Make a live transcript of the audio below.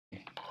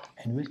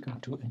and welcome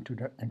to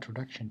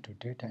Introduction to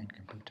Data and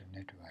Computer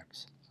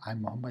Networks.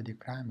 I'm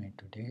Ikram, and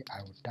today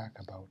I will talk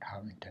about how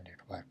Internet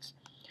works.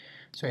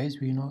 So as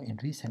we know, in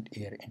recent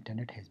years,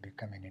 Internet has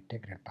become an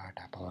integral part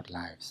of our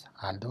lives.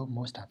 Although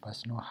most of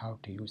us know how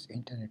to use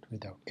Internet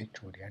without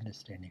actually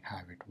understanding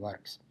how it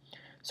works,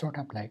 sort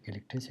of like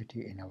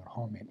electricity in our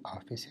home and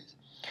offices.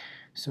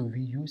 So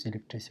we use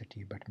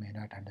electricity but may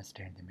not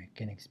understand the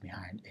mechanics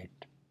behind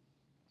it.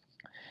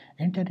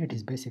 Internet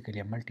is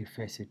basically a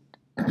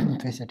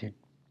faceted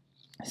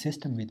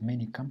system with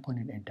many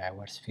components and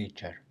diverse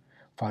features.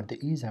 For the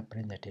ease of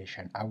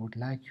presentation, I would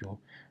like you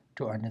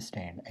to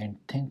understand and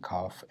think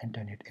of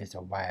Internet as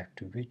a wire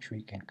to which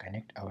we can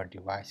connect our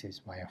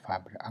devices via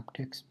fiber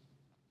optics,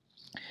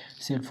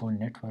 cell phone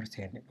networks,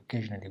 and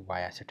occasionally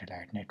via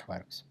satellite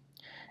networks.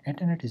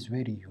 Internet is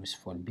very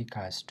useful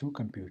because two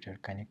computers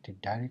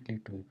connected directly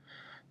to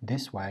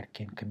this wire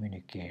can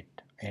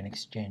communicate and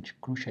exchange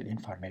crucial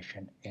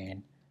information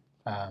and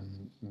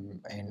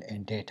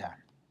data.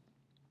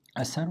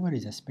 A server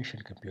is a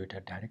special computer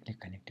directly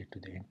connected to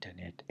the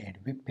internet, and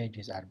web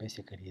pages are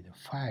basically the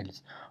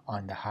files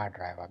on the hard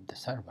drive of the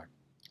server.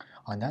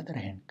 On the other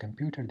hand,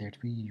 computers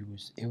that we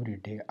use every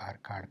day are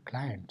called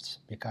clients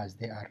because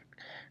they are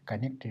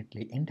connected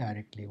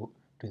indirectly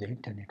to the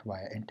internet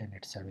via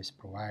internet service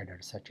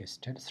providers such as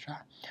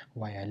Telstra,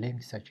 via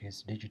links such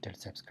as digital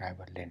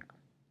subscriber link.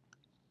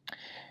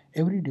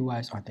 Every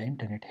device on the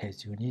internet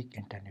has unique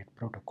internet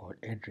protocol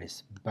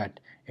address, but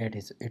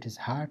it is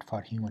hard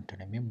for humans to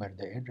remember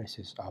the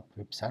addresses of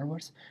web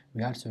servers.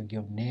 We also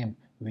give name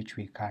which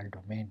we call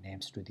domain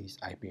names to these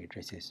IP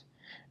addresses.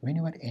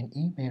 Whenever an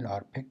email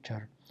or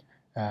picture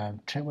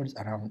travels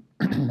around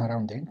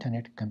around the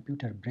internet,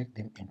 computer break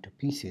them into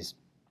pieces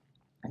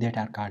that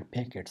are called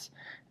packets.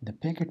 The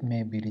packet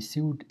may be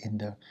received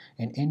in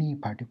any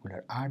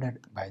particular order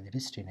by the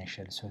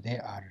destination, so they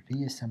are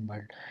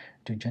reassembled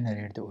to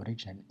generate the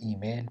original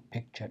email,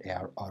 picture,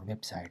 or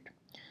website.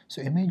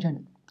 So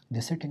imagine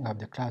the setting of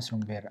the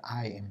classroom where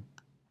I am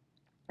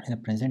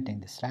presenting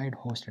the slide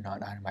hosted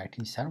on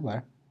MIT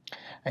server,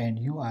 and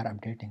you are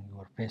updating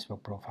your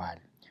Facebook profile.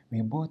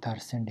 We both are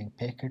sending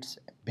packets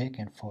back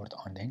and forth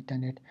on the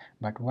internet,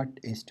 but what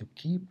is to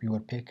keep your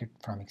packet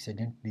from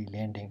accidentally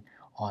landing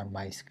on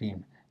my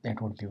screen? That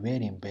would be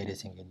very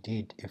embarrassing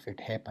indeed if it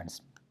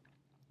happens.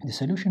 The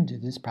solution to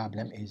this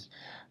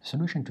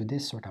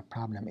sort of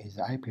problem is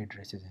the IP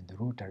addresses in the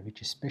router,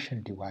 which is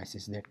special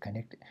devices that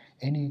connect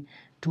any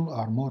two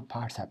or more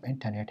parts of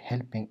internet,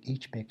 helping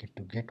each packet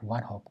to get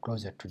one hop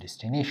closer to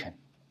destination.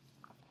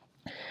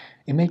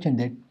 Imagine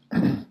that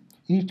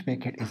each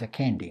packet is a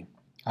candy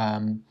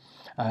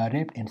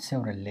wrapped in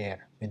several layers.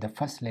 With the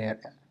first layer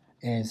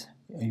is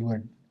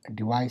your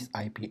device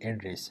IP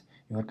address.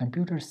 Your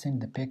computer sends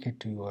the packet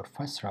to your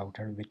first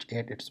router, which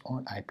adds its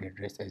own IP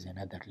address as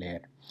another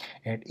layer.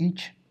 At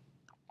each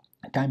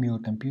time your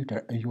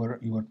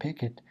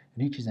packet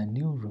reaches a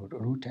new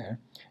router,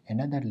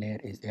 another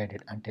layer is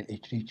added until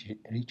it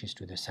reaches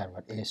to the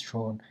server, as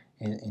shown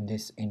in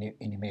this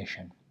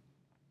animation.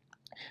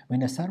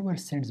 When a server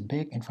sends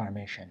back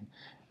information,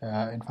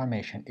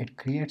 it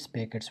creates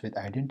packets with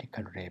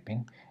identical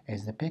wrapping.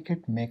 As the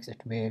packet makes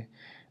its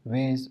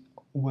ways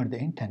over the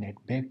internet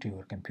back to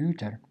your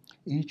computer,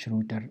 each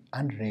router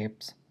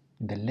unwraps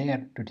the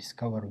layer to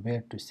discover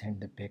where to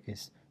send the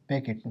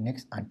packet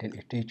next until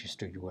it reaches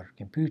to your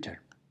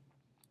computer.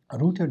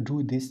 Routers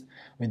do this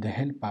with the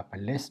help of a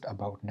list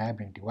about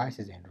neighboring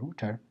devices and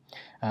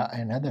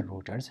other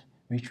routers,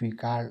 which we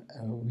call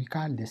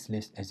this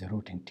list as a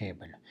routing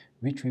table,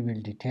 which we will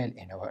detail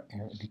in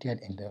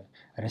the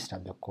rest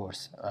of the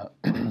course,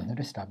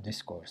 rest of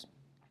this course.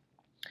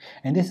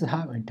 And this is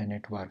how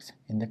internet works.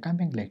 In the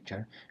coming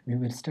lecture, we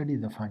will study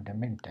the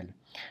fundamental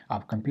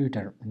of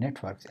computer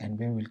networks, and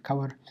we will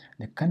cover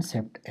the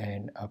concept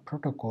and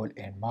protocol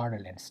and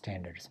model and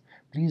standards.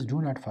 Please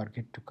do not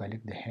forget to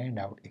collect the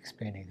handout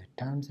explaining the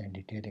terms and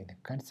detailing the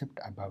concept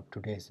about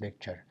today's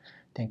lecture.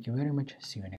 Thank you very much. See you next.